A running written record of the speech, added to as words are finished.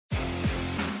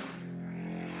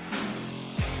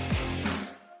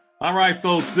All right,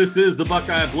 folks, this is the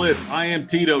Buckeye Blitz. I am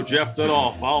Tito, Jeff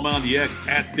Dudoff. Follow me on the X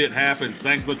at It Happens.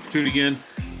 Thanks so much for tuning in.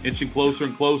 Inching closer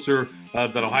and closer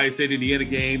that Ohio State-Indiana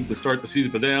game to start the season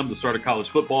for them, the start of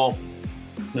college football.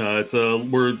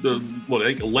 We're I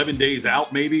think 11 days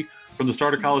out maybe from the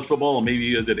start of college football, and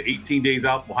maybe 18 days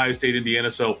out from Ohio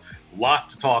State-Indiana. So lots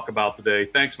to talk about today.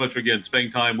 Thanks so much again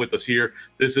spending time with us here.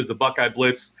 This is the Buckeye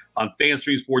Blitz on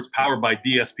FanStream Sports, powered by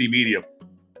DSP Media.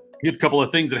 A couple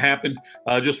of things that happened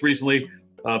just recently.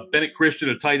 Bennett Christian,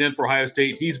 a tight end for Ohio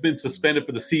State, he's been suspended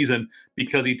for the season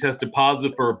because he tested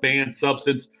positive for a banned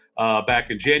substance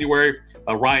back in January.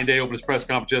 Ryan Day opened his press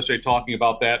conference yesterday talking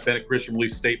about that. Bennett Christian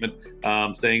released a statement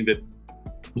saying that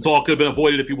this all could have been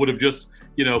avoided if he would have just,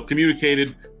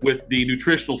 communicated with the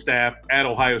nutritional staff at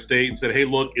Ohio State and said, hey,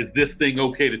 look, is this thing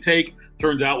okay to take?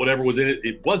 Turns out whatever was in it,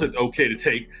 it wasn't okay to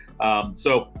take.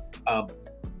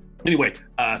 Anyway,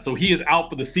 so he is out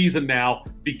for the season now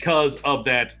because of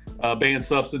that banned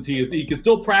substance. He can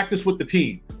still practice with the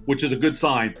team, which is a good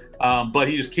sign, but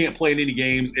he just can't play in any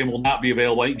games and will not be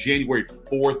available. I think January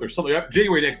 4th or something,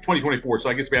 January 2024.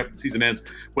 So I guess after the season ends,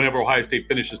 whenever Ohio State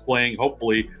finishes playing,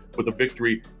 hopefully with a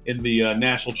victory in the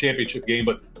national championship game.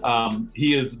 But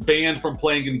he is banned from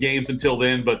playing in games until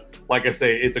then. But like I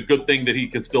say, it's a good thing that he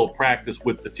can still practice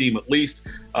with the team at least.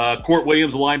 Court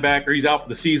Williams, a linebacker, he's out for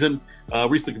the season.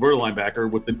 Recently converted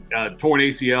linebacker with the torn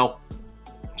ACL.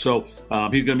 So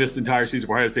he's going to miss the entire season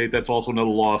for Ohio State. That's also another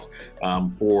loss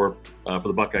for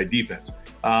the Buckeye defense.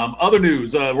 Other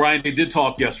news, Ryan did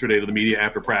talk yesterday to the media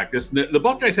after practice. The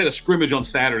Buckeyes had a scrimmage on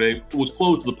Saturday. It was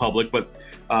closed to the public, but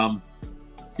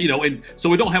and so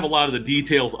we don't have a lot of the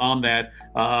details on that.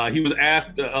 He was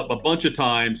asked a bunch of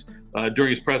times during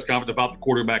his press conference about the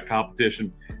quarterback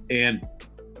competition, and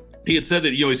he had said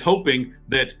that he's hoping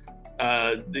that.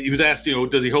 He was asked,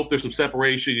 does he hope there's some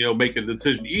separation, making the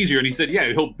decision easier? And he said, yeah,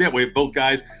 he hope that way. Both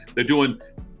guys, they're doing,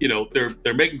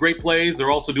 they're making great plays.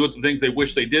 They're also doing some things they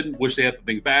wish they didn't, wish they had some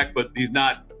things back, but it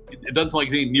doesn't sound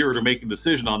like he's any nearer to making a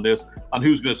decision on this, on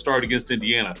who's going to start against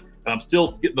Indiana. And I'm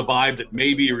still getting the vibe that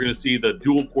maybe you're going to see the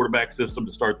dual quarterback system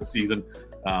to start the season,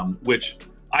 which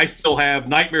I still have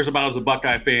nightmares about as a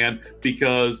Buckeye fan,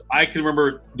 because I can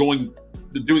remember doing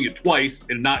it twice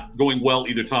and not going well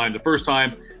either time. The first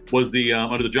time was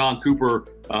under the John Cooper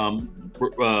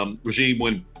regime,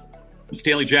 when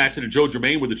Stanley Jackson and Joe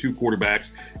Germain were the two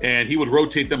quarterbacks, and he would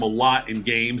rotate them a lot in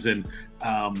games. And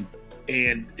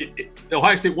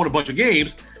Ohio State won a bunch of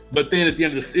games, but then at the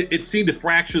end of it seemed to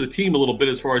fracture the team a little bit,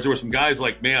 as far as there were some guys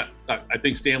like, man, I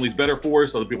think Stanley's better for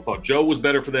us. Other people thought Joe was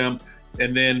better for them.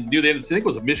 And then near the end of the season, I think it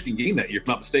was a Michigan game that year, if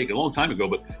I'm not mistaken, a long time ago,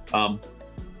 but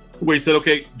where he said,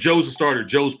 okay, Joe's a starter,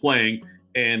 Joe's playing,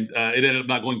 and it ended up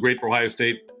not going great for Ohio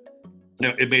State.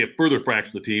 It may have further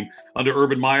fractured the team under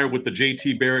Urban Meyer with the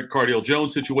J.T. Barrett, Cardale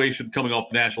Jones situation coming off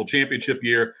the national championship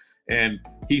year. And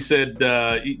he said,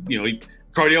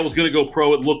 Cardale was going to go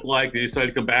pro, it looked like. They decided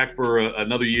to come back for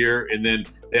another year, and then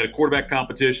they had a quarterback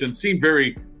competition. Seemed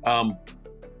very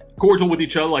cordial with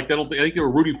each other. I think they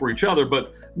were rooting for each other,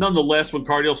 but nonetheless, when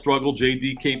Cardale struggled,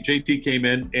 JT came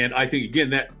in, and I think, again,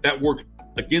 that worked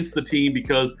against the team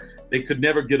because they could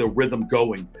never get a rhythm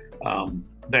going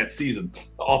that season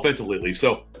offensively at least.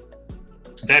 So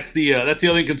that's the other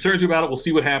thing concerns me about it. We'll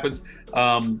see what happens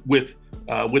with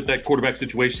that quarterback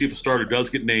situation. See if a starter does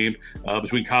get named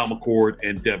between Kyle McCord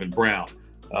and Devin Brown.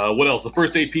 What else? The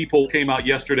first AP poll came out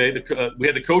yesterday. We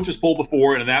had the coaches poll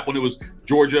before, and in that one it was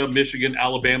Georgia, Michigan,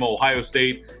 Alabama, Ohio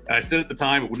State. And I said at the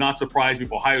time it would not surprise me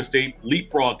if Ohio State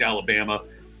leapfrogged Alabama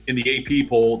in the AP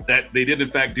poll. That they did in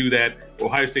fact do that.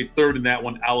 Ohio State third in that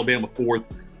one, Alabama fourth.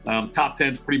 Top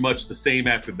 10's pretty much the same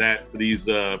after that for these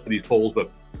polls.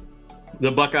 But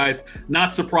the Buckeyes,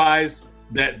 not surprised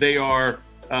that they are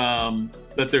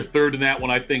that they're third in that one.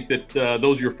 I think that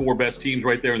those are your four best teams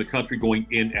right there in the country going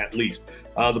in at least.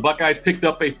 The Buckeyes picked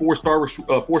up a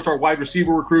four-star wide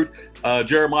receiver recruit,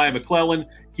 Jeremiah McClellan.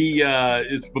 He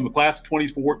is from the class of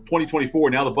 2024.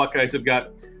 Now the Buckeyes have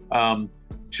got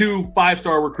two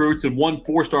five-star recruits and one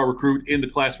four-star recruit in the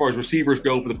class as far as receivers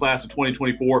go for the class of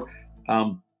 2024.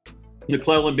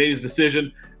 McClellan made his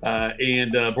decision,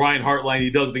 and Brian Hartline, he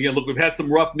does it again. Look, we've had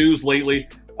some rough news lately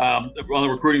on the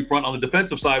recruiting front. On the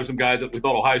defensive side, with some guys that we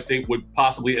thought Ohio State would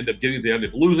possibly end up getting, they ended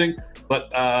up losing. But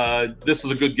this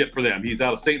is a good get for them. He's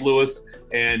out of St. Louis,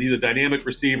 and he's a dynamic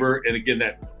receiver. And again,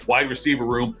 that wide receiver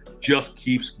room just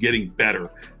keeps getting better.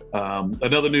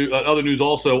 Other news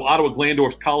also, Ottawa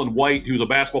Glandorf's Colin White, who's a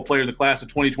basketball player in the class of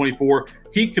 2024,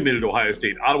 he committed to Ohio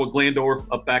State. Ottawa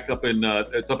Glandorf back up in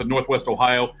it's up in Northwest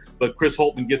Ohio, but Chris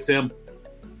Holtman gets him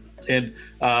And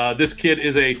this kid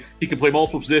he can play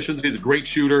multiple positions. He's a great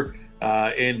shooter.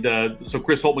 So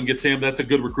Chris Holtman gets him. That's a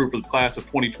good recruit for the class of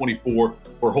 2024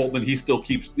 for Holtman. He still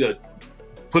keeps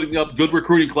putting up good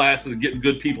recruiting classes and getting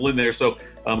good people in there. So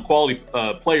quality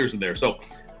players in there. So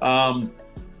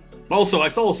also, I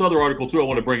saw this other article too I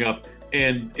want to bring up,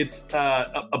 and it's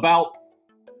about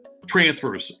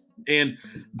transfers. And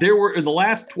there were in the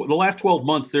last 12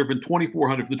 months, there have been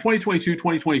 2,400 for the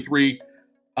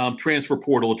 2022-2023 transfer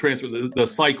portal, the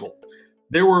cycle.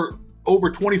 There were over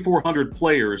 2,400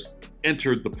 players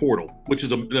entered the portal, which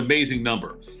is an amazing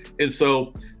number. And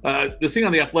so the thing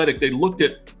on The Athletic, they looked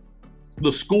at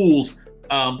the schools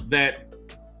that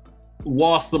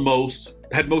lost the most,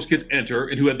 had most kids enter,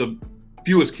 and who had the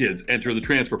fewest kids enter the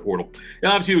transfer portal.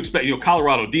 And obviously you expect,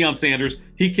 Colorado, Deion Sanders,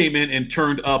 he came in and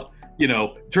turned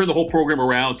the whole program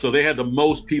around. So they had the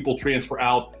most people transfer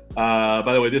out.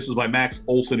 By the way, this is by Max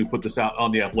Olson, who put this out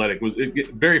on The Athletic. It was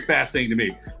very fascinating to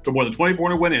me. So more than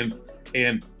 2,400 went in,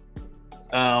 and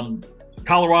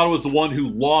Colorado was the one who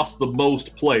lost the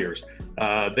most players.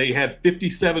 They had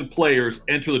 57 players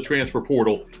enter the transfer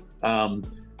portal, and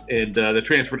they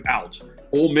transferred out.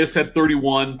 Ole Miss had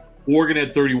 31, Oregon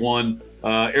had 31,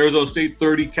 Arizona State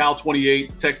 30, Cal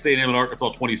 28, Texas A&M and Arkansas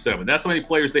 27. That's how many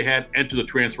players they had enter the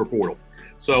transfer portal.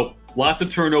 So lots of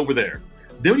turnover there.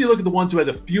 Then when you look at the ones who had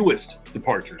the fewest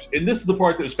departures, and this is the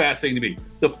part that was fascinating to me,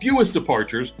 the fewest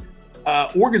departures,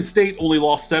 Oregon State only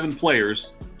lost 7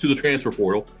 players to the transfer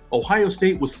portal. Ohio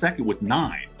State was second with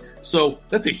 9. So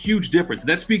that's a huge difference. And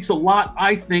that speaks a lot,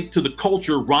 I think, to the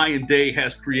culture Ryan Day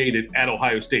has created at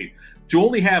Ohio State. To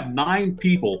only have 9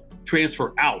 people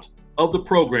transfer out of the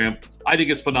program, I think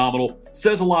is phenomenal.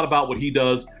 Says a lot about what he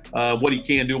does, what he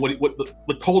can do, what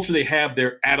the culture they have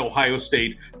there at Ohio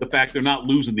State, the fact they're not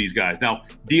losing these guys. Now,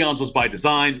 Deion's was by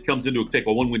design, comes into take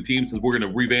a one-win team, says we're going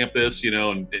to revamp this,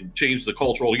 and change the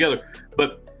culture altogether.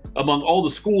 But among all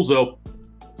the schools, though,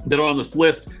 that are on this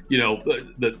list,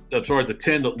 as far as the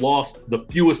 10 that lost the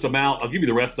fewest amount, I'll give you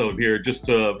the rest of them here,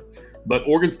 but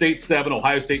Oregon State 7,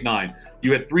 Ohio State 9.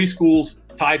 You had 3 schools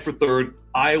tied for third.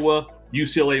 Iowa,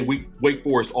 UCLA, Wake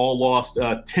Forest all lost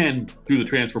 10 through the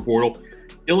transfer portal.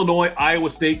 Illinois,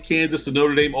 Iowa State, Kansas, and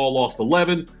Notre Dame all lost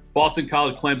 11. Boston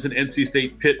College, Clemson, NC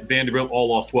State, Pitt, Vanderbilt all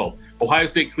lost 12. Ohio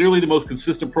State, clearly the most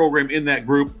consistent program in that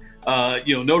group.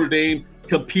 Notre Dame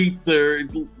competes.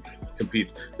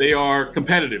 They are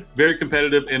competitive, very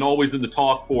competitive, and always in the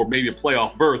talk for maybe a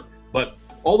playoff berth. But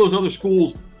all those other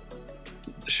schools,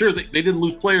 sure, they didn't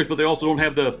lose players, but they also don't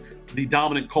have the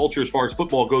dominant culture as far as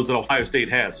football goes that Ohio State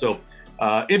has. So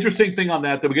interesting thing on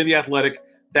that. Then we get The Athletic.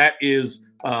 That is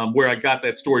where I got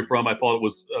that story from. I thought it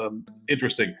was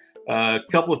interesting. A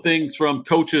couple of things from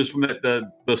coaches from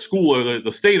the school, or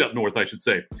the state up north, I should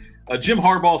say. Jim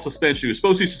Harbaugh suspension. He was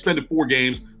supposed to be suspended 4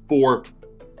 games for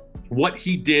what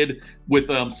he did with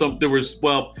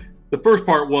the first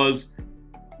part was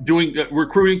doing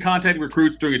contacting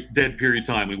recruits during a dead period of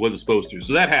time. He wasn't supposed to.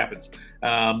 So that happens.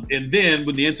 And then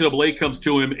when the NCAA comes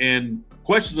to him and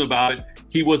questions him about it,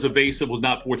 he was evasive, was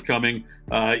not forthcoming.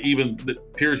 Even it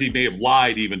appears he may have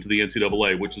lied even to the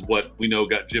NCAA, which is what we know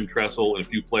got Jim Tressel and a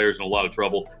few players in a lot of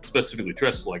trouble, specifically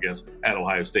Tressel, I guess, at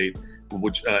Ohio State,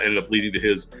 which ended up leading to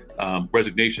his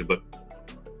resignation. But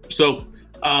so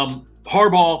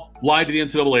Harbaugh lied to the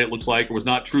NCAA, it looks like, or was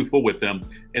not truthful with them.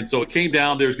 And so it came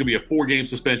down, there's going to be a 4-game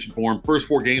suspension for him. First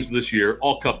 4 games of this year,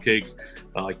 all cupcakes,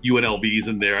 like UNLV's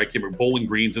in there. I can't remember, Bowling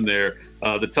Green's in there.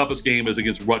 The toughest game is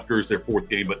against Rutgers, their 4th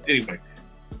game. But anyway,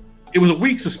 it was a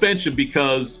week suspension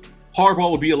because Harbaugh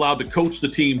would be allowed to coach the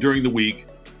team during the week,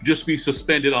 just be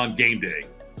suspended on game day.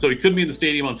 So he couldn't be in the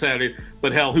stadium on Saturday,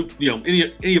 but hell,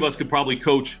 any of us could probably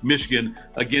coach Michigan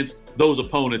against those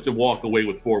opponents and walk away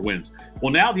with 4 wins.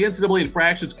 Well, now the NCAA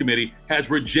Infractions Committee has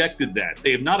rejected that.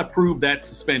 They have not approved that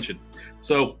suspension.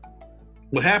 So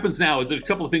what happens now is there's a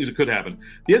couple of things that could happen.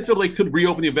 The NCAA could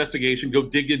reopen the investigation, go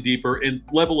dig in deeper, and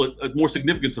level a more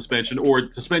significant suspension,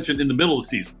 or suspension in the middle of the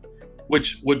season,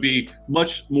 which would be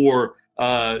much more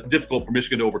difficult for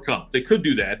Michigan to overcome. They could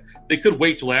do that. They could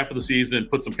wait till after the season and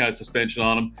put some kind of suspension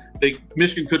on them.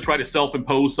 Michigan could try to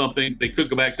self-impose something. They could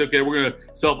go back and say, okay, we're going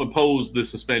to self-impose this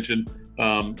suspension.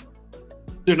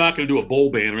 They're not going to do a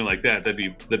bowl ban or anything like that.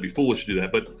 That'd be foolish to do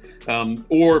that. But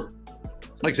or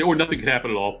like I say, or nothing could happen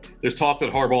at all. There's talk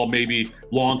that Harbaugh may be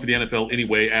long for the NFL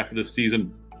anyway after this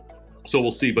season. So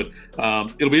we'll see. But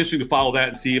it'll be interesting to follow that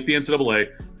and see if the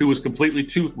NCAA, who is completely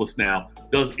toothless now,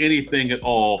 does anything at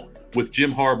all with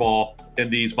Jim Harbaugh and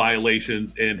these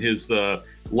violations and his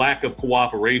lack of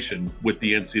cooperation with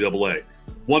the NCAA.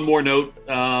 One more note,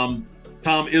 Tom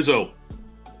Izzo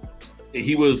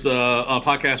he was on a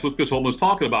podcast with Chris Holtmann, was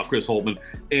talking about Chris Holtmann,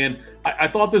 and I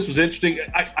thought this was interesting.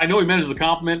 I know he meant it as a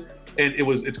compliment, and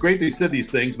it's great that he said these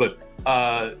things, but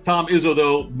Tom Izzo,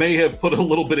 though, may have put a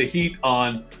little bit of heat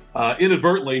on,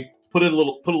 inadvertently put a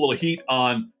little heat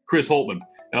on Chris Holtmann.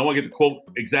 And I want to get the quote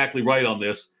exactly right on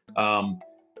this.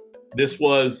 This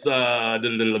was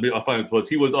I'll find it was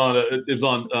he was on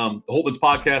Holtmann's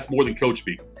podcast, More Than Coach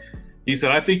Speak. He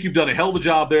said, "I think you've done a hell of a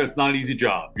job there. It's not an easy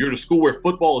job. You're in a school where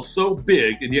football is so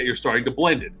big, and yet you're starting to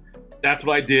blend it. That's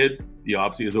what I did."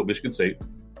 Obviously, is at Michigan State.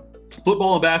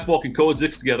 Football and basketball can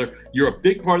coexist together. You're a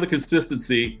big part of the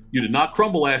consistency. You did not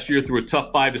crumble last year through a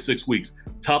tough 5 to 6 weeks.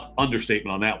 Tough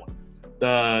understatement on that one.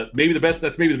 That's maybe the best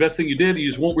thing you did. You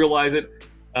just won't realize it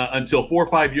until 4 or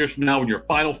 5 years from now, when you're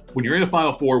in a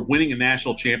Final Four, winning a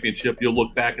national championship. You'll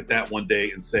look back at that one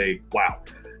day and say, "Wow."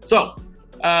 So,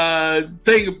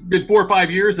 saying in 4 or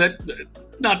 5 years, that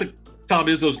not that Tom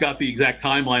Izzo's got the exact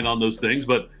timeline on those things,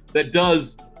 but that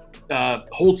does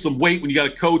hold some weight when you got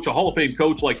a coach, a Hall of Fame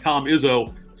coach like Tom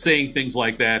Izzo, saying things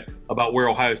like that about where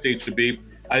Ohio State should be.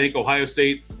 I think Ohio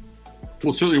State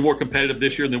will certainly be more competitive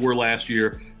this year than they were last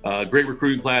year. Great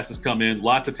recruiting classes come in,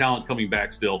 lots of talent coming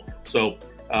back still. So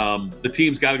the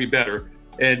team's got to be better.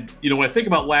 And, when I think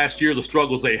about last year, the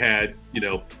struggles they had,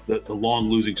 the long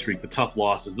losing streak, the tough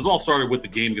losses, it all started with the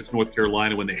game against North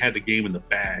Carolina when they had the game in the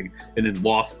bag and then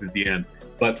lost it at the end.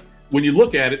 But when you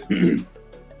look at it,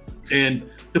 and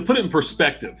to put it in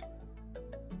perspective,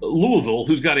 Louisville,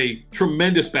 who's got a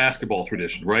tremendous basketball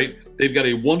tradition, right? They've got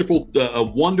a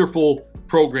wonderful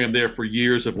program there for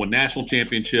years, have won national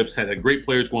championships, had great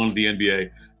players going to the NBA.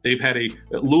 They've had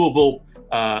Louisville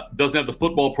doesn't have the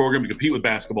football program to compete with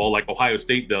basketball like Ohio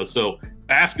State does. So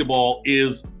basketball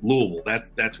is Louisville.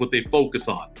 That's what they focus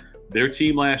on. Their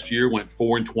team last year went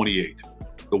 4-28,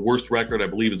 the worst record I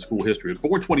believe in school history.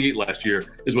 4-28 last year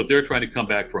is what they're trying to come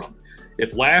back from.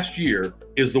 If last year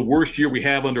is the worst year we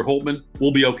have under Holtmann,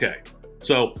 we'll be okay.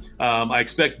 So I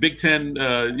expect Big Ten,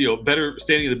 better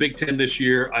standing in the Big Ten this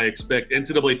year. I expect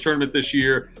NCAA tournament this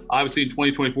year. Obviously in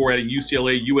 2024, adding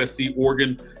UCLA, USC,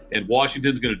 Oregon, and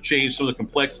Washington's going to change some of the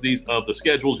complexities of the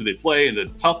schedules, who they play, and the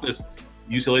toughness.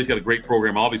 UCLA's got a great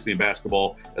program, obviously, in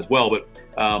basketball as well. But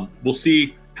we'll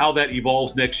see how that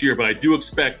evolves next year. But I do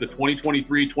expect the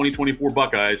 2023-2024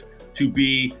 Buckeyes to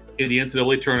be in the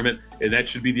NCAA tournament, and that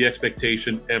should be the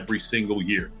expectation every single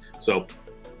year. So,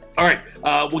 all right,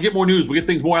 we'll get more news. We'll get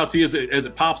things more out to you as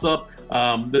it pops up.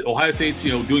 The Ohio State's,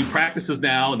 doing practices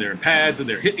now, and they're in pads, and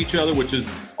they're hitting each other, which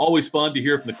is always fun to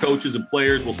hear from the coaches and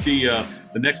players. We'll see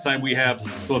the next time we have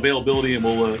some availability, and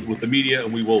we'll with the media,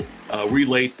 and we will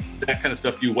relay that kind of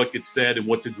stuff to you, what gets said and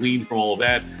what to glean from all of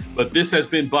that. But this has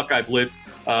been Buckeye Blitz.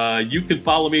 You can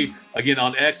follow me again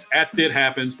on X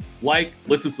 @FitHappens. Like,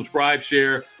 listen, subscribe,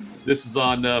 share. This is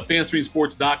on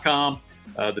fanstreamsports.com.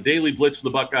 The Daily Blitz for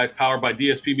the Buckeyes, powered by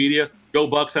DSP Media. Go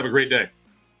Bucks. Have a great day.